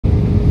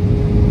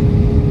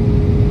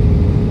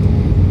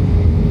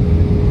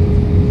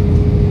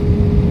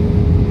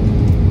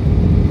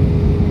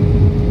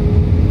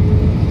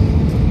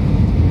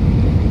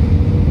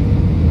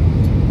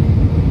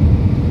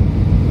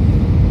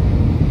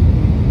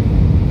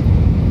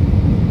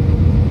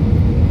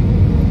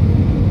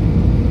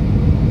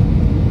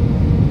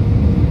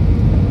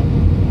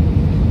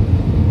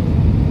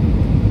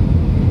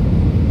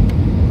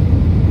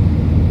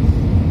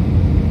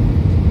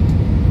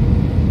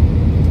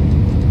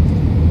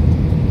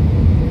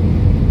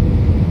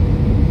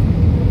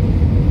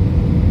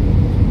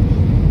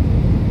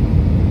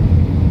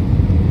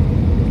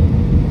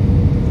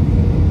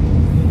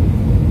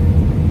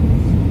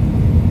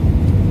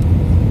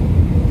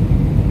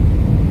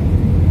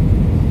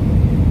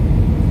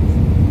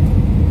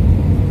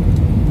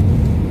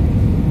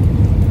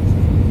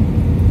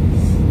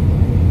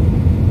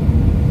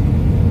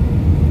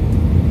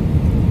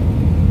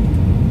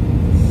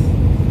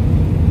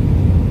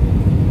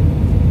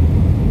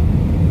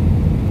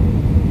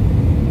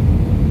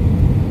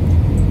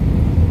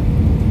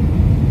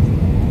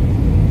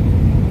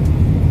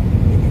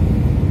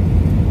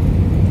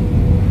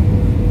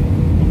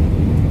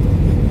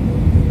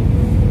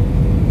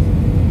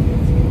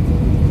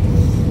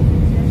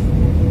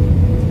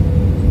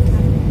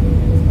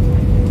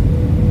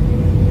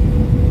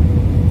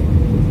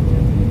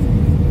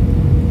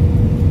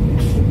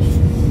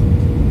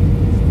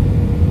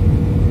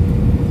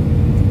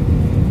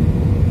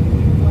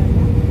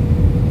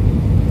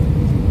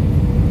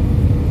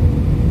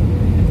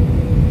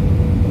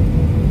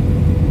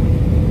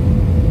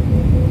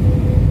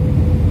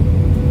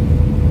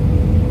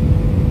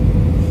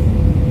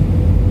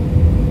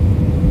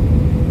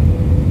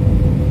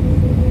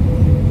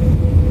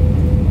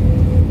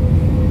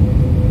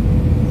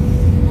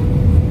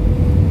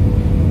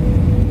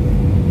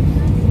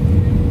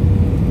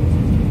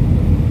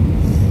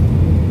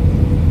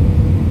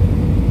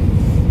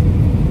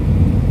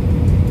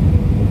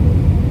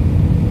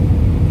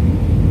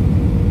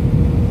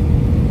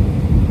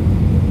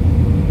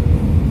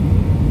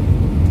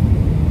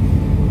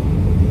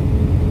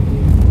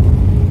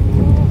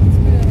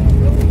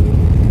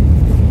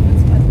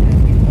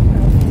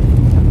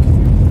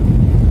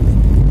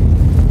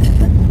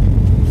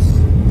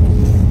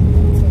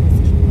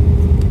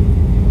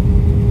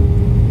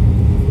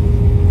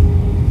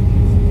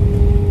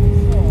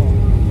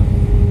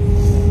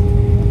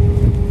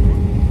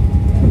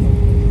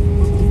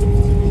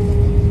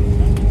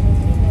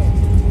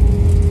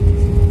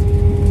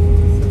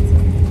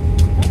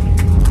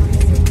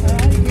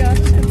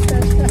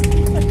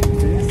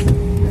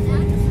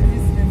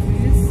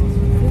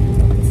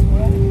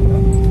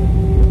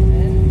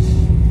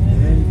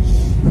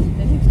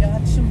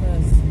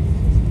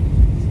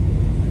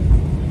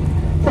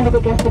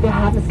Liebe Gäste, wir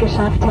haben es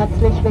geschafft.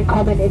 Herzlich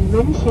willkommen in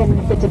München.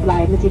 Bitte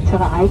bleiben Sie zu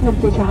Ihrer eigenen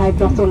Sicherheit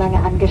noch so lange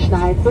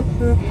angeschnallt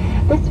sitzen,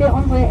 bis wir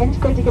unsere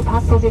endgültige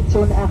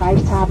Parkposition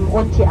erreicht haben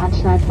und die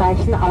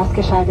Anschnallzeichen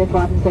ausgeschaltet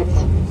worden sind.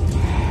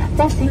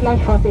 Seien Sie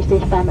gleich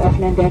vorsichtig beim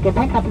Öffnen der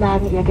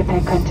Gepäckablagen. Ihr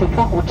Gepäck könnte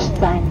verrutscht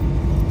sein.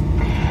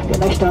 Wir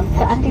möchten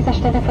uns an dieser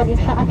Stelle von Ihnen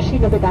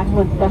verabschieden und bedanken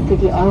uns, dass Sie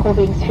die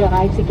Eurowings für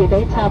Reise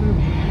gewählt haben.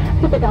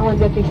 Wir bedauern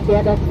wirklich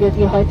sehr, dass wir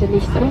Sie heute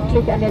nicht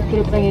pünktlich an Ihr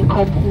Ziel bringen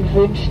konnten.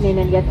 Wünschen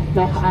Ihnen jetzt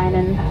noch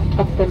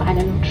trotzdem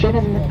einen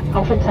schönen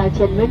Aufenthalt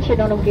hier in München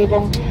und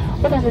Umgebung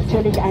oder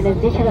natürlich eine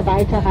sichere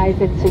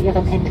Weiterreise zu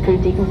Ihrem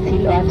endgültigen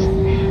Zielort.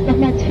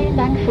 Nochmals vielen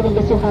Dank für den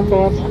Besuch an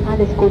Bord.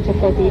 Alles Gute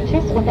für Sie.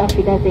 Tschüss und auf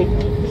Wiedersehen.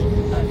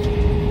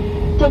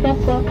 Dear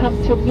guests,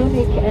 welcome to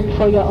Munich, and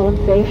for your own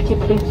safety,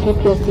 please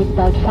keep your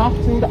seatbelt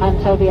fastened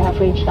until we have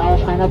reached our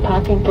final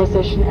parking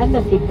position and the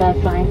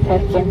seatbelt signs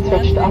have been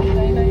switched off.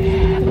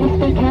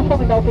 Please be careful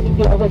when opening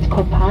the overhead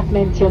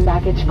compartment. Your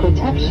luggage could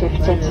have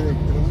shifted.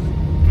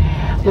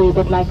 We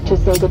would like to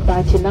say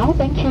goodbye to you now.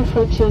 Thank you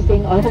for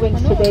choosing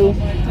Eurowings today.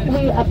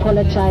 We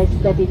apologize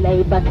the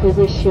delay, but we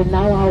wish you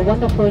now a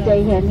wonderful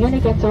day here in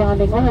Munich and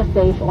surrounding on a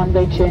safe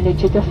on-way journey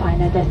to the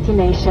final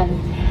destination.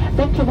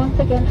 Thank you once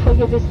again for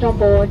your visit on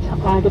board.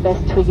 All the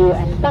best to you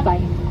and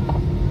bye-bye.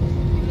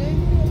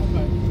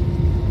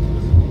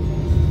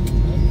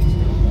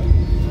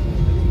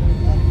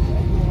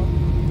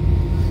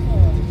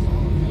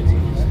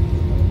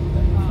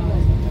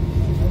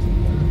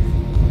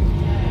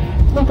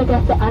 Liebe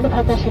Gäste, alle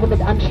Passagiere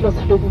mit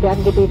Anschlussflügen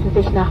werden gebeten,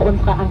 sich nach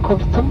unserer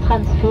Ankunft zum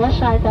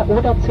Transferschalter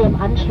oder zu Ihrem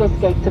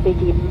Anschlussgate zu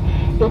begeben.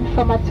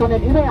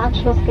 Informationen über Ihr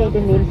Anschlussgate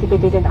entnehmen Sie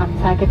bitte den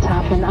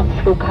Anzeigetafeln am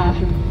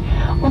Flughafen.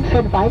 Und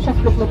für den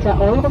Weiterflug mit der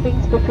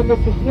Eurowings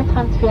befindet sich Ihr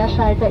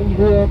Transferschalter in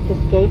Höhe des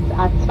Gates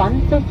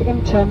A20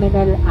 im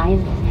Terminal 1.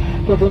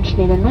 Wir wünschen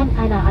Ihnen nun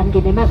eine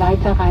angenehme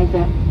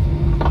Weiterreise.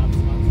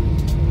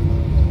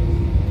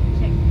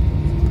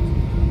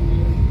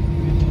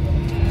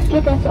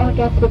 Dear guests, all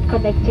guests with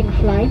connecting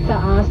flights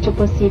are asked to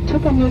proceed to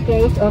the new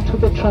gate or to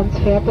the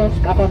transfer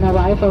desk upon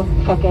arrival.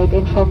 For gate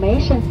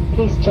information,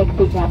 please check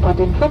the airport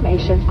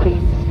information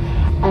screens.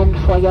 And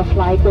for your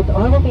flight with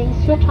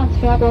Eurowings, your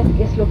transfer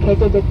desk is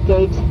located at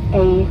gate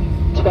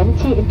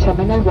A20 in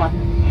Terminal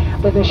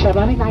 1. We wish you a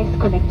very nice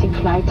connecting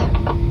flight.